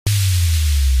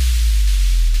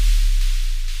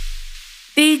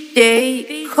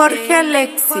DJ Jorge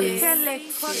Alexis.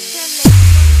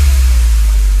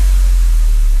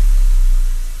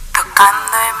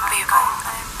 Tocando en vivo.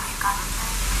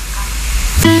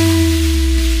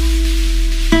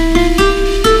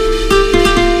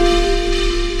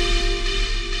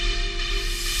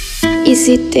 Y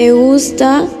si te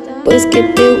gusta, pues que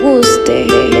te guste.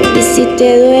 Y si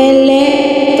te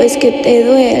duele, pues que te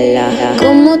duela.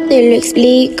 ¿Cómo te lo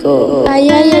explico? Ay,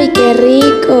 ay, ay, qué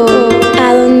rico.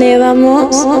 ¿A dónde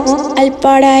vamos? Al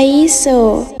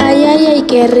paraíso. Ay, ay, ay,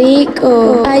 qué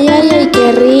rico. Ay, ay, ay,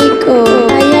 qué rico.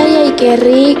 Ay, ay, ay, qué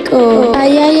rico.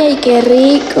 Ay, ay, ay, qué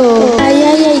rico. Ay,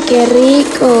 ay, ay, qué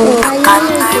rico. Ay, ay,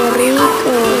 ay, qué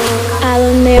rico. ¿A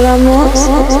dónde vamos?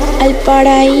 Al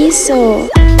paraíso.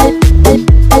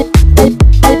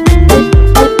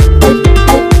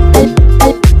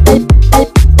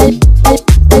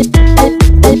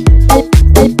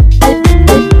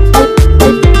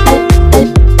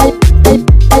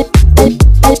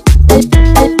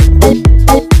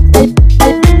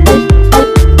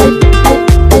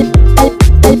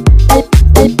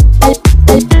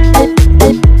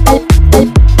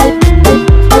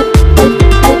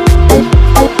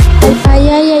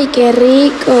 Qué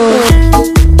rico.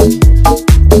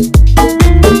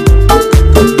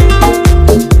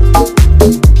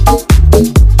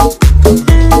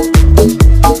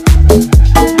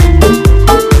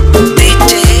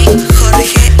 DJ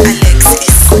Jorge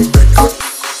Alexis.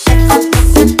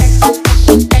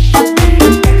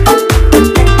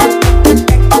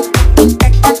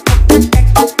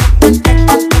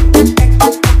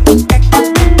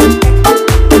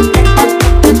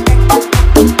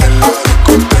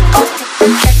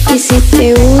 Y si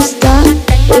te gusta,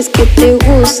 pues que te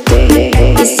guste.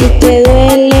 Y si te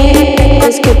duele,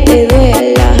 pues que te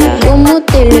duela. ¿Cómo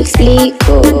te lo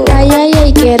explico? Ay, ay,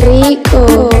 ay, qué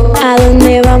rico. ¿A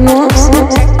dónde vamos?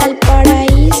 Al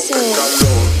paraíso.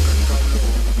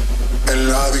 En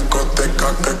la discoteca,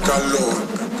 qué calor.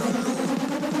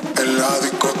 En la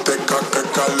discoteca, qué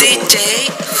calor. DJ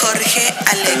Jorge En la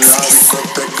Alexis.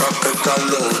 discoteca, qué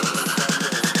calor.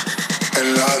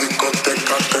 En la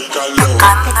discoteca, qué calor.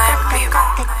 Tocando en vivo.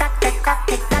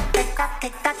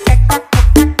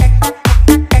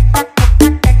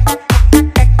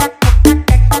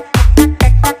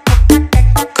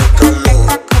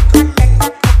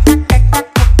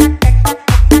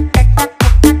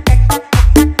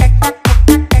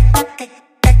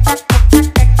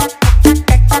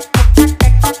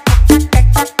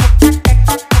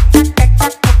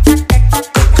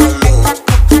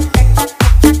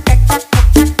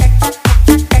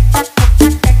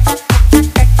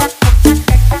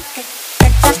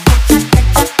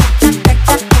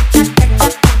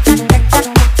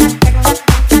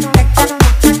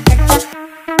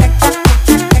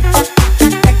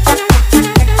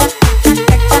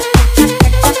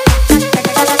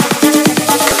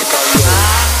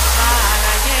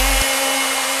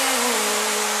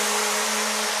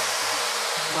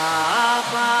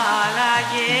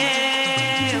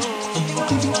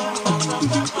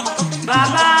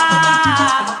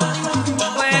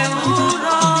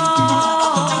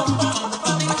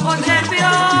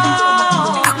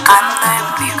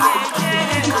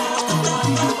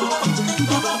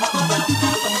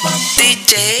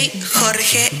 DJ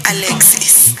Jorge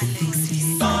Alexis.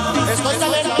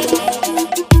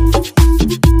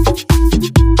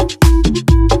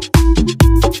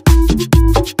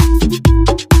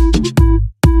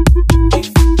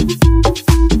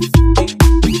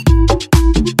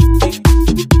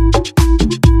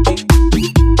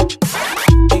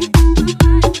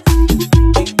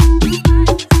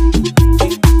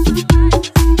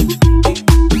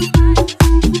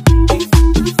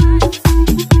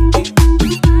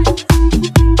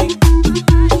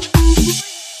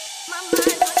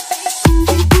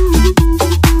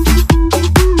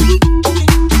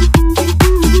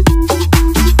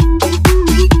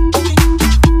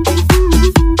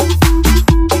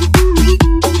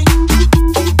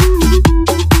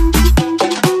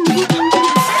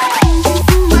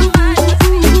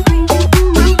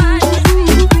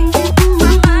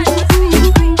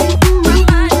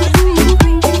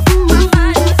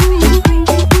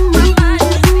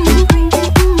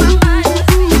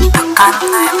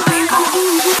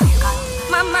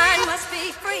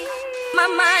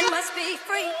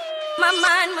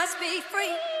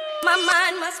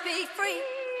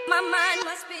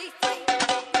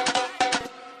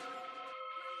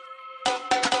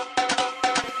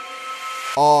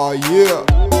 Oh yeah.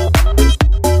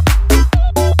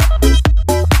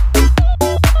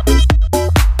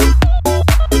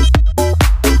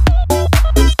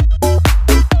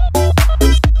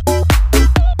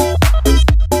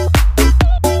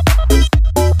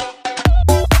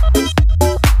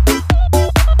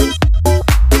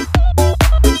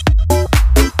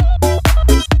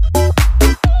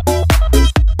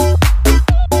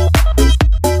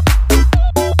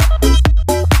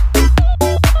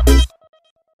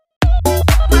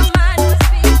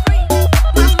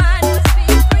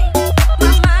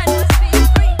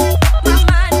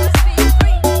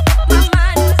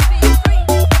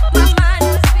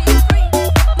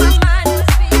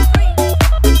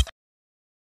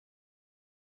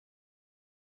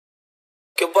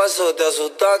 pasó? ¿Te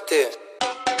asustaste?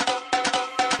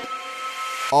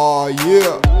 Oh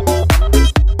yeah.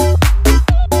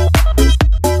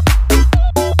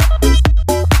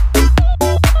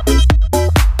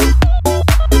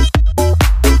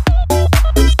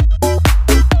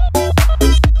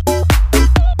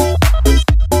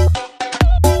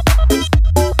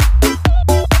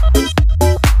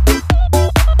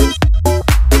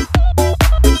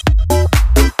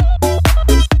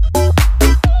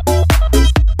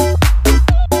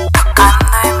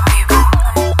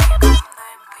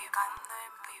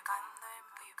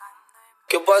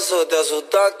 ¿Qué pasó? ¿Te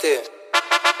asustaste?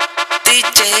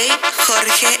 DJ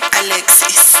Jorge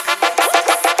Alexis.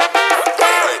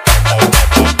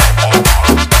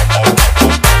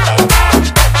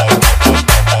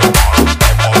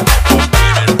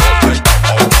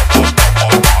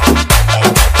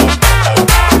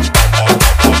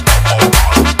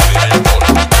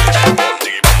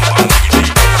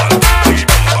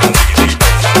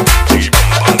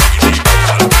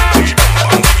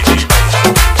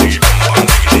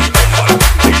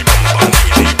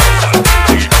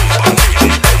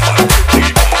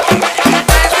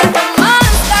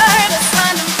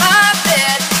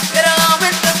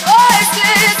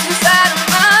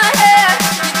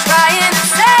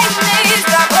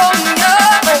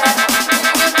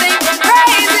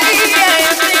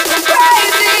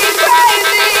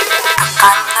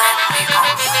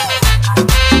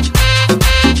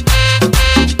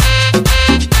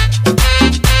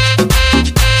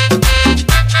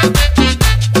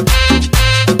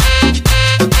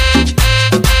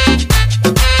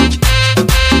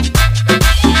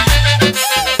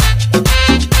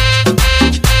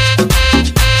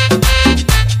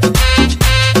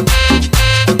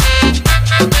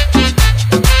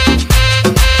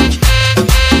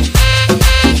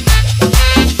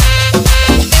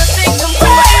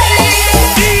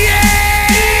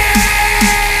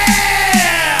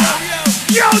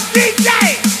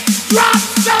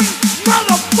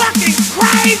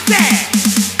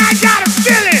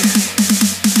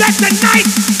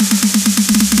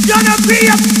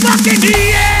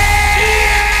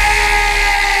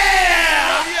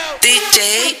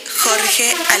 DJ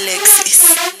Jorge Alexis.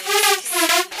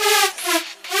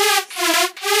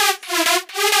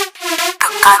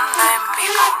 Tocando en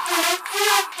vivo.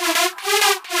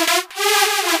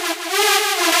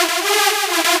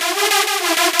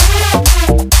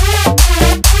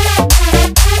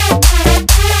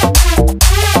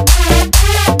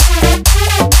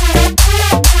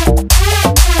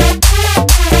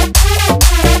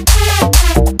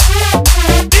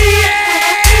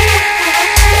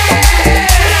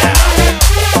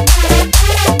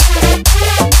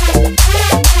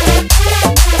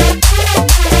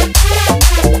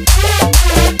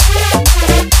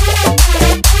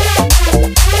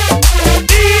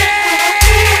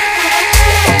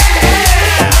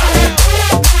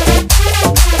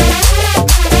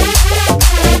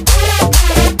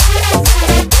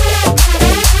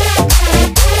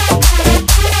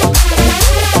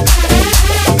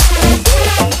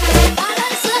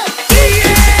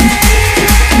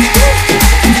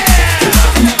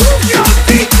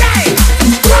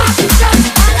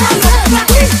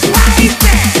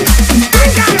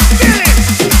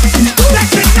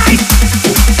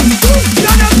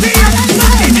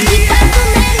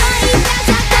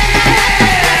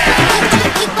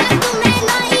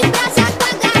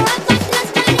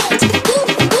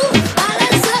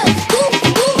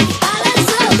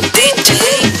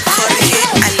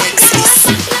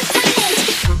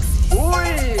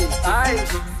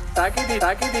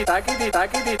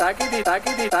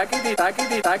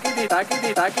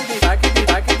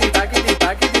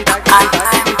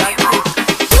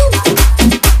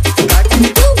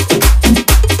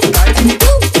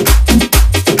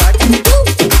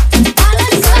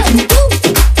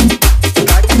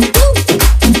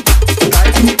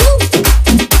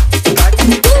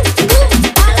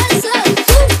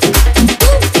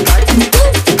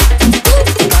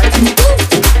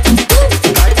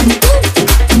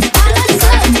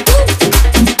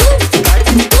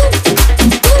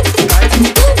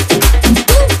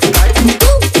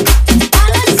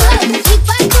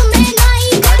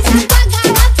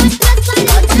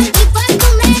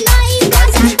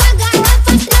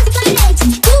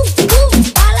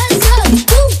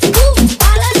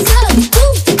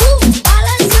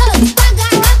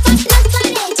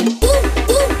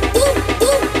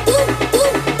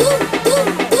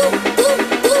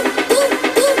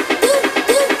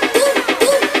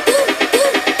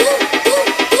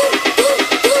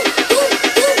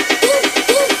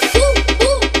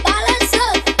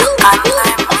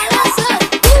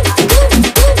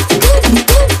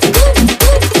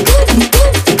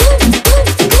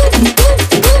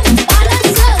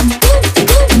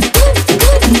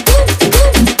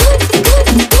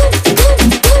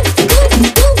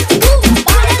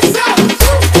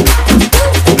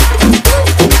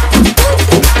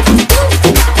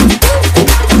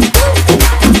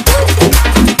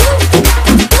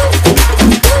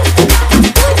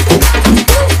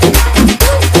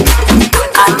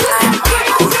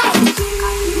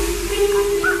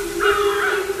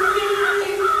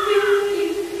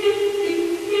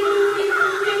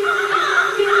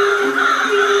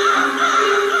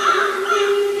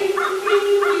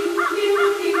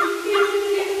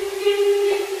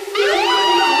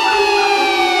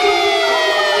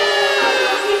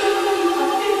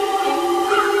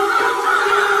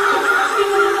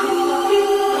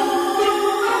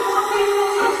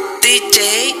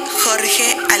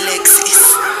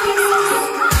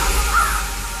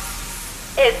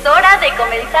 de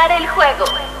comenzar el juego.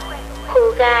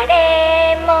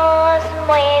 Jugaremos,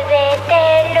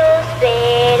 muévete, luz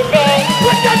verde.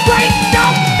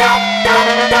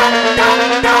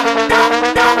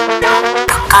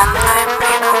 Tocando en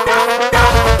vivo.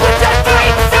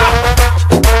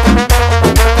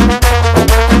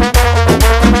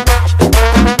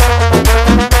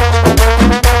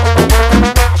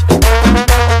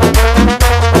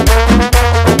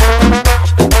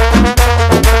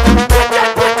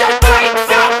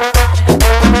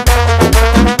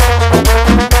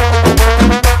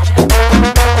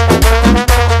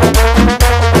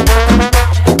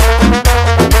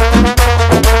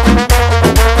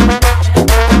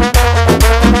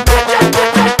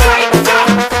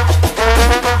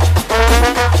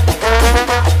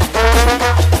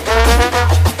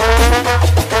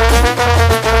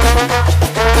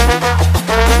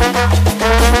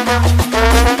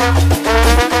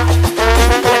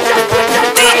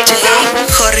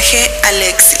 Jorge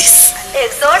Alexis.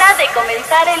 Es hora de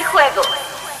comenzar el juego.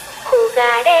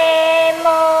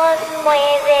 Jugaremos,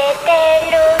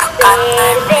 muévete, luz Tocando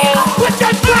en verde.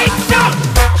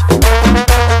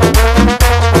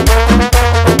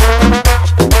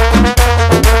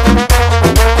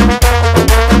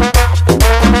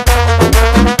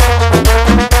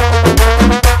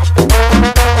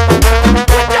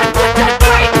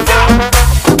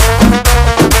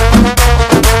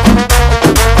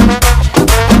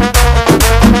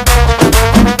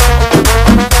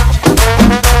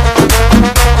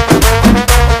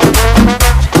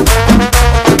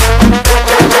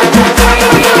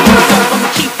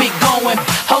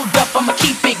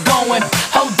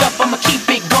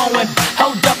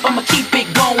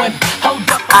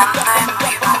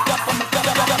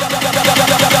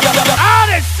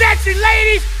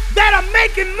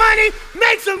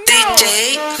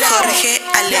 DJ Jorge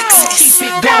Alexis.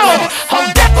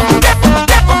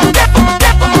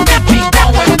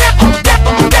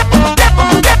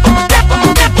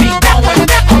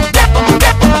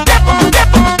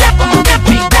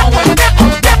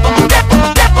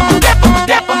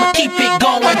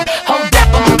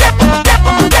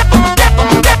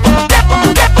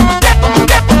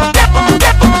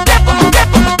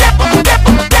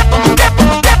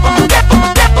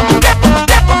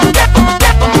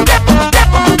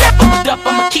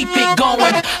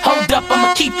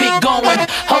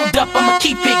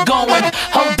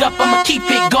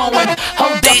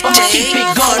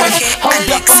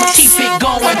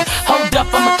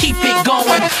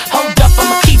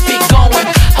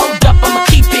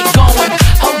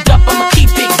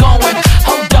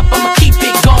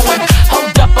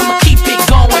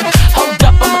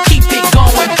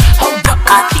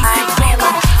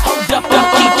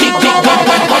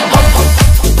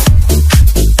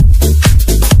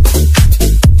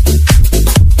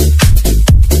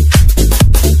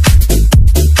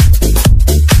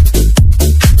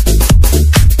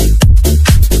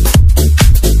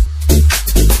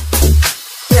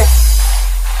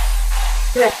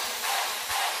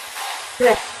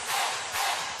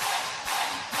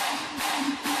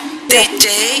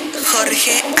 DJ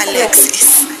Jorge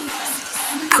Alexis.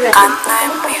 Tocando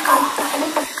en vivo.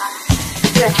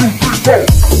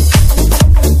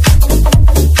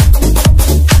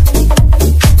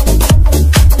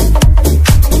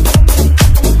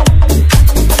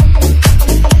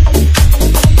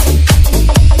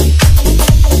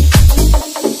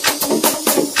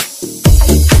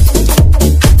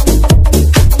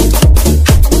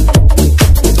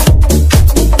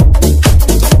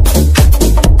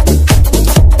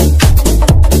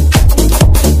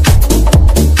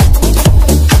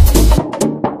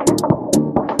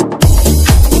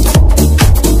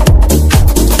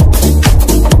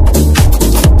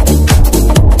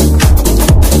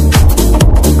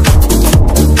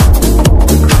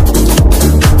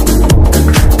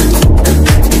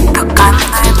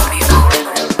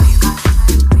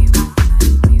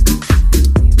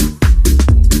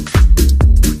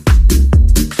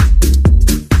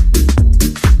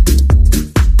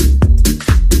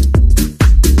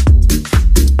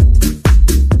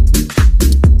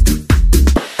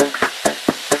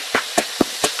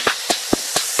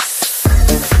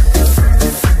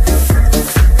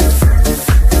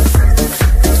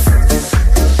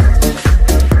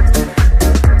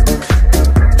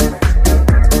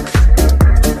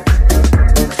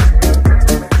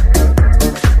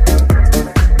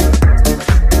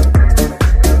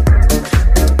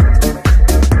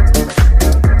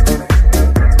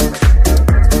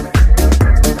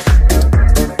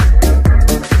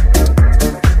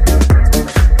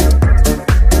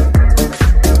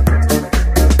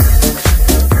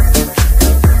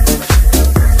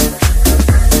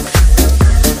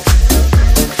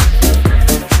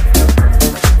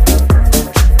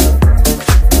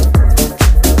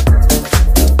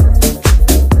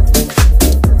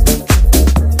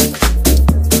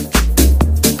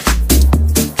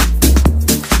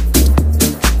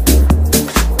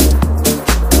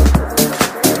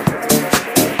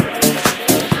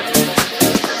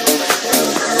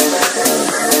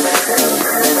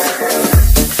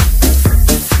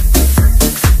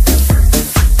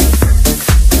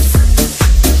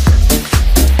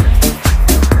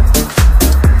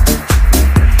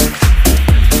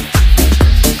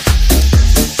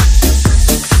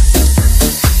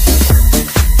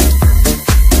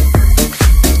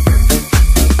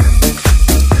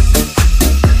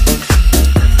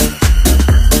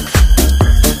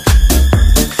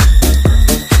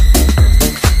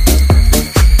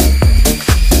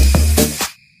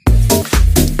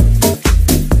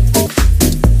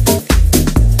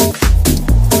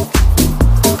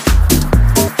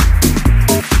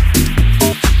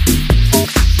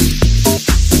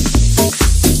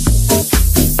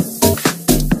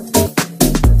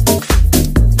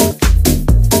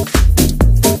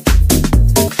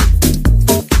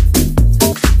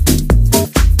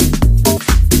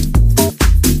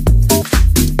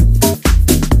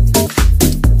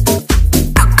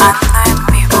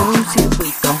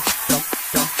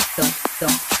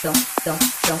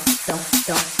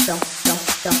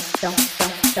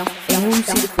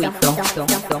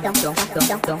 circuito.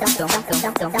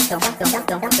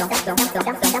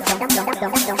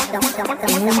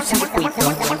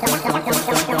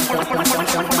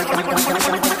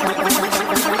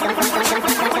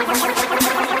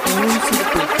 En un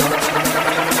circuito.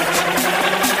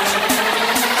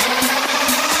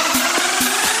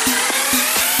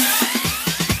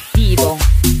 Vivo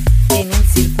en un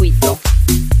circuito.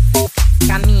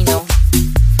 Camino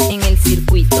en el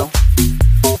circuito.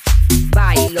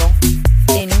 Bailo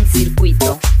en un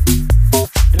circuito.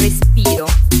 Respiro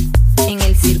en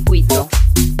el circuito.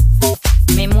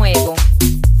 Me muevo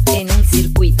en un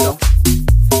circuito.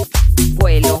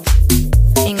 Vuelo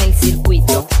en el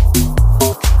circuito.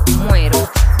 Muero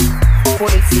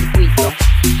por el circuito,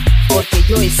 porque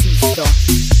yo existo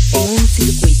en un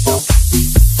circuito.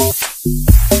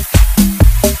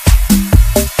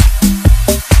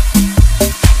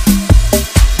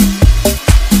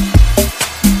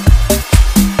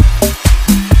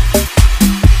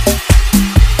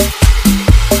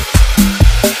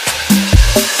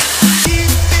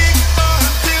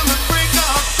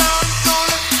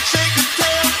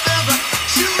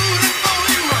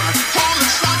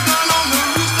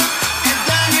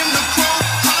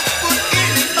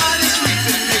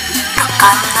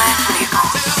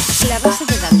 La base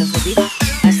de datos de BID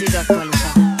ha sido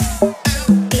actualizada.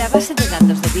 La base de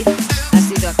datos de BID ha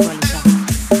sido actualizada.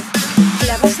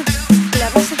 La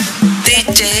base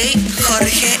DJ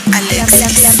Jorge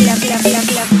Alexis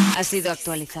ha sido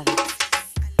actualizada.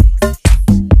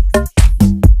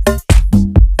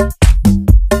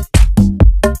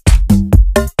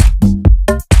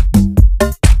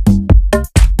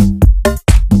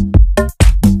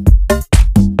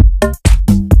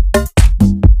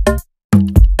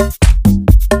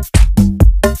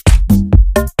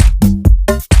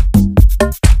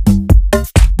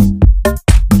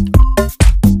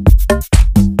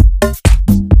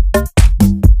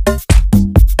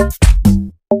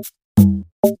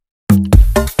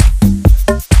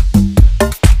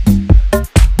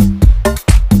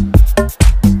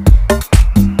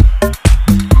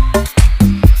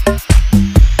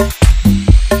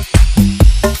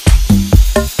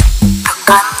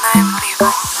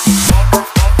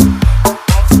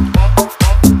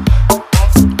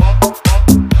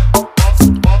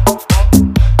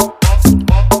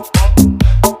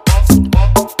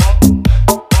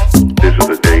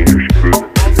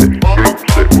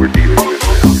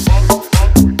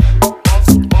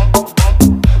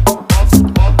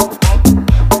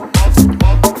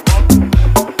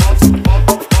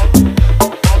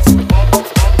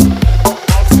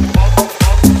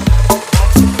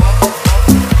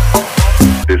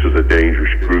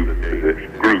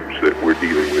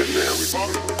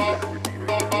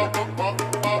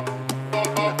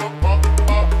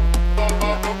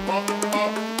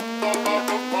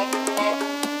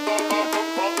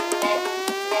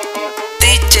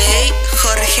 DJ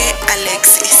Jorge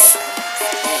Alexis.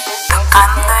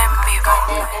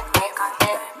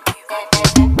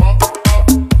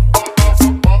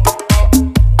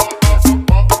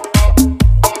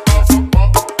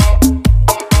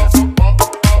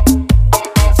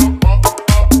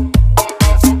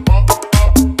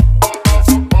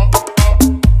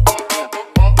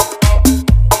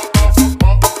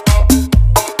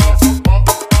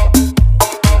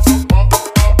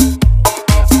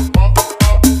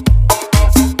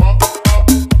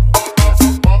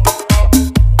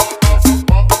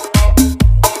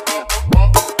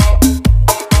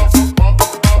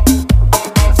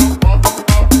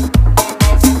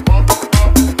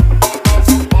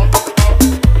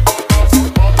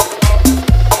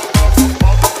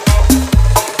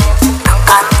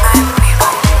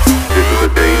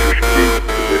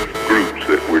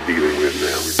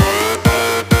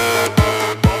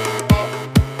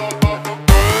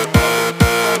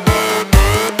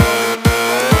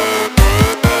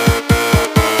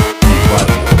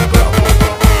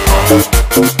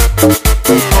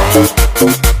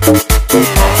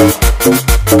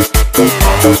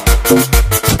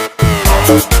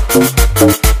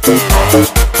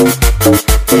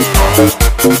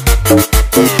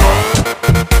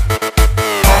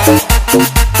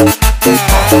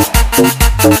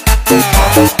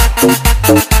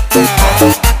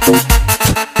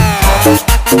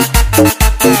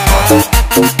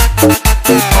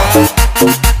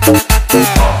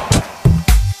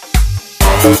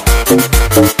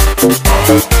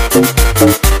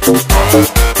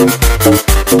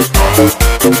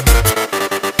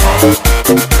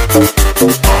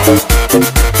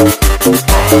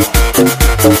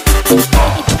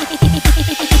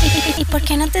 ¿Y por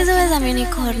qué no te subes a mi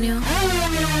unicornio?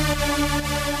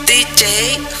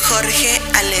 DJ Jorge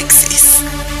Alexis.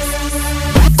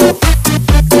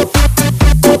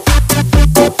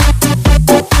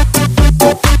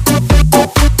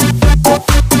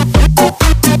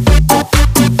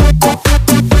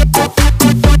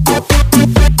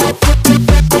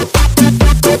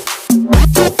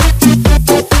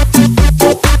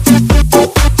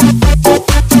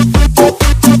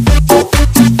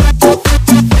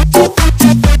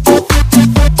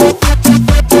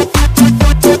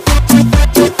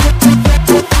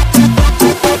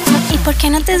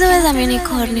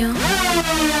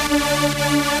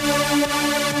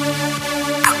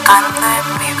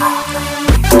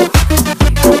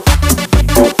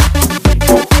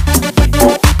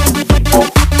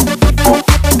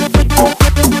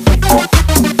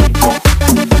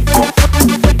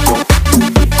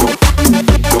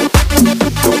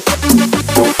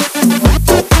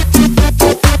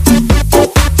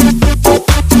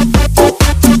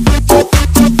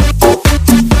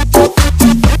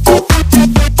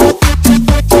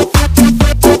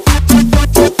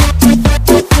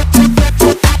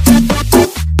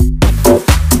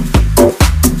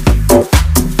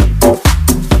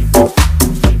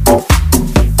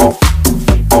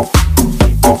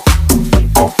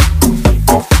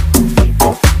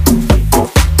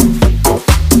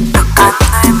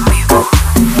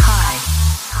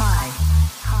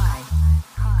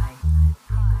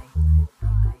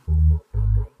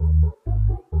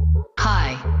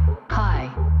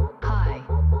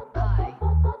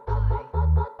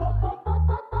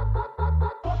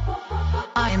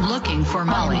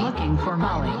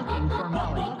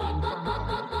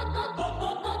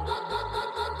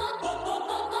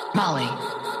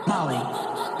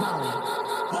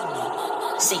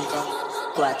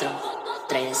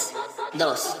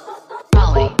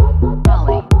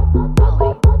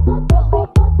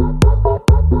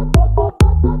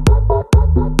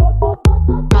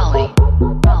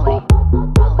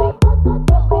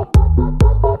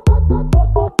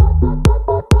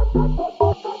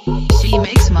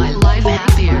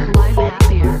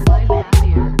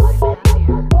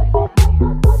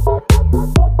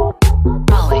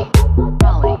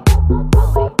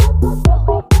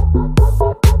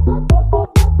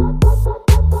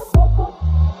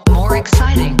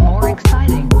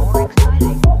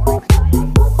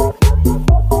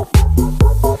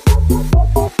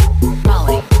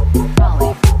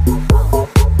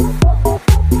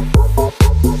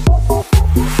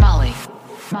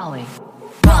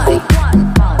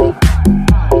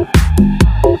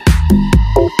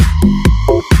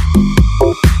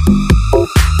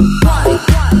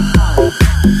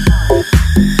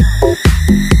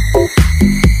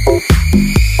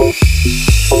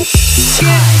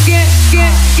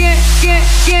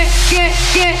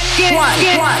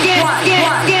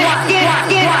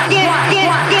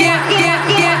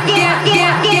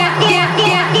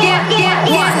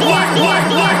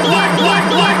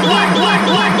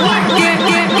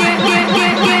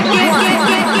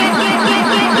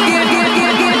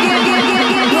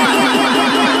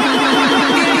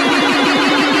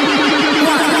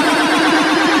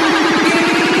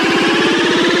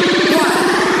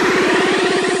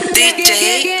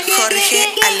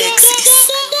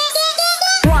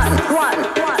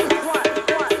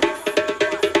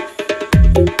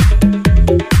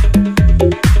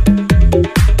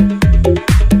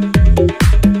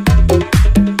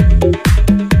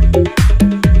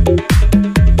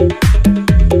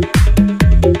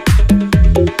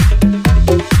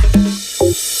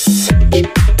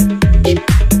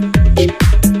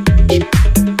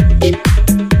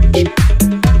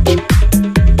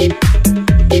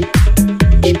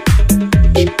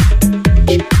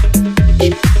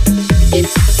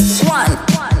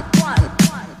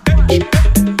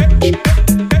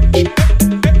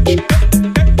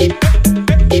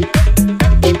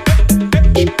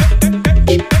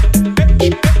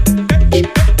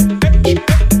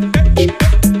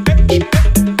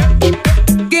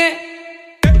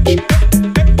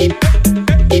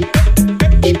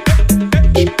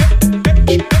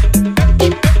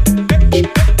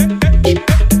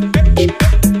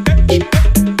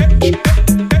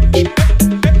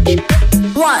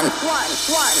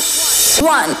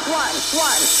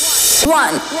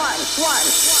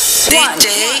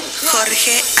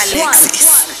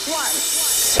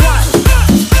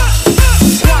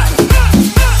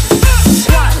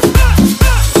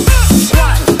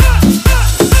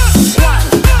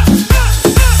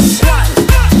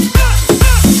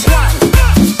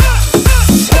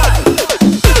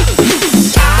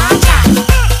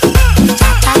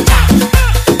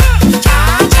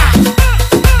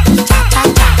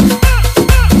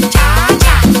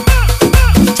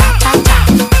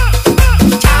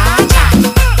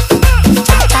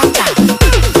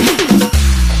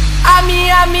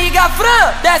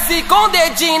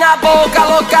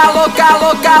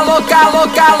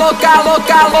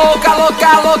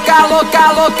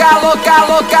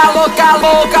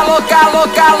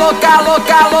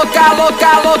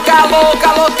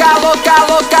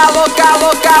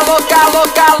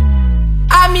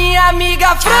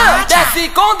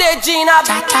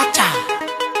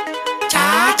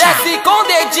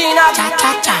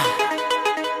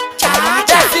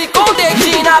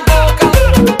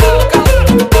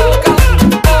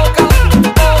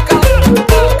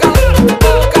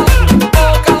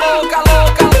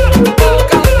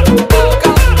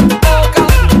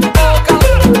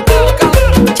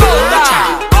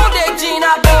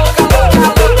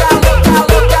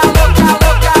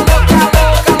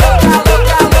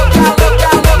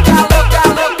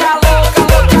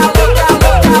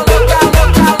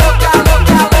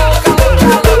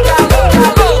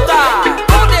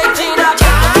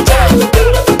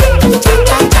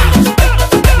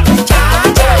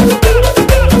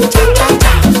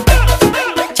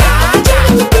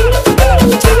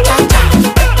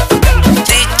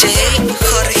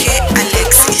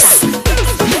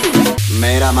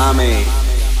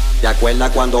 ¿Te acuerdas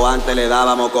cuando antes le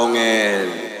dábamos con el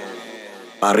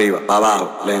pa' arriba, pa'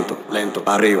 abajo, lento, lento,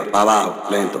 pa' arriba, pa' abajo,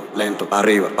 lento, lento, pa'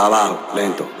 arriba, pa' abajo,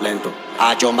 lento, lento?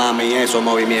 Hacho mami, esos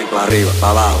movimientos, pa' arriba,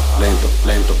 pa' abajo, lento,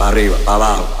 lento, pa' arriba, pa'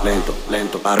 abajo, lento,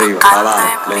 lento, pa' arriba, pa'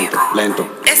 abajo, lento, lento.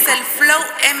 Es el Flow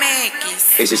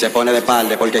MX. Y si se pone de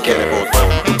espalda porque quiere botón,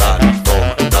 dale,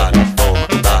 toma, dale, toma,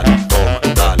 dale, toma,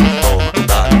 dale, toma,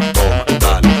 dale, toma,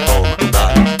 dale, toma,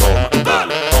 dale, toma, dale,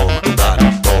 toma, dale,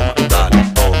 toma,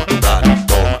 dale, toma, dale,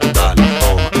 toma, dale,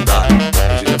 toma, dale.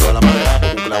 Y si te pone la madera,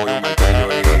 un clavo y un martillo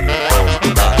y toma,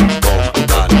 dale, toma,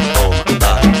 dale, toma,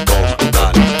 dale, toma,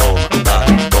 dale, toma, dale, toma,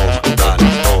 dale, toma, dale,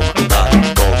 toma,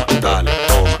 dale, toma, dale,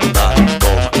 toma,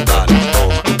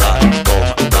 dale, toma,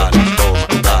 dale, toma, dale,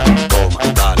 toma, dale, toma,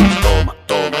 dale,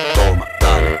 toma, toma,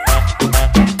 dale.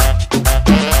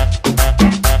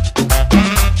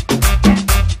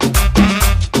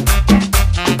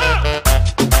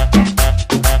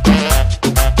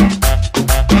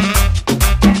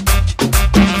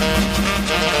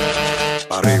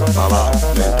 Pa' arriba, pa'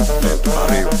 abajo, lento, lento, pa'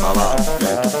 arriba, pa' abajo,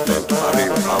 lento, lento, pa'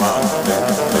 arriba, pa' abajo,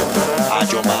 lento, lento.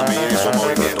 Hacho mami, esos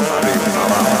movimientos, pa' arriba, pa'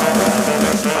 abajo, lento,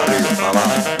 lento, pa' arriba, pa'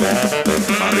 abajo, lento,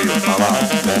 lento, pa' arriba, pa' abajo,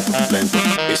 lento, lento.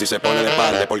 Y si se pone de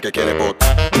espalda porque quiere botar.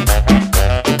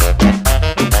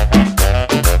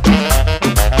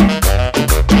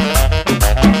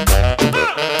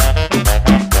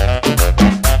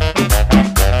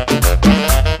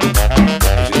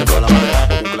 Y si te pone la madera,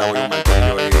 un clavo y un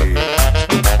martillo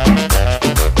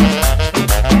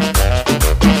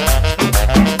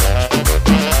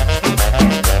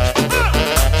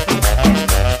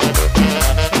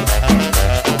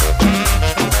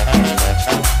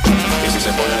y si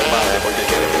se pone de espalda porque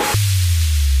quiere botar.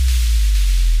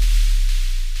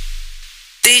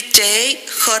 DJ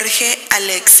Jorge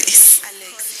Alexis.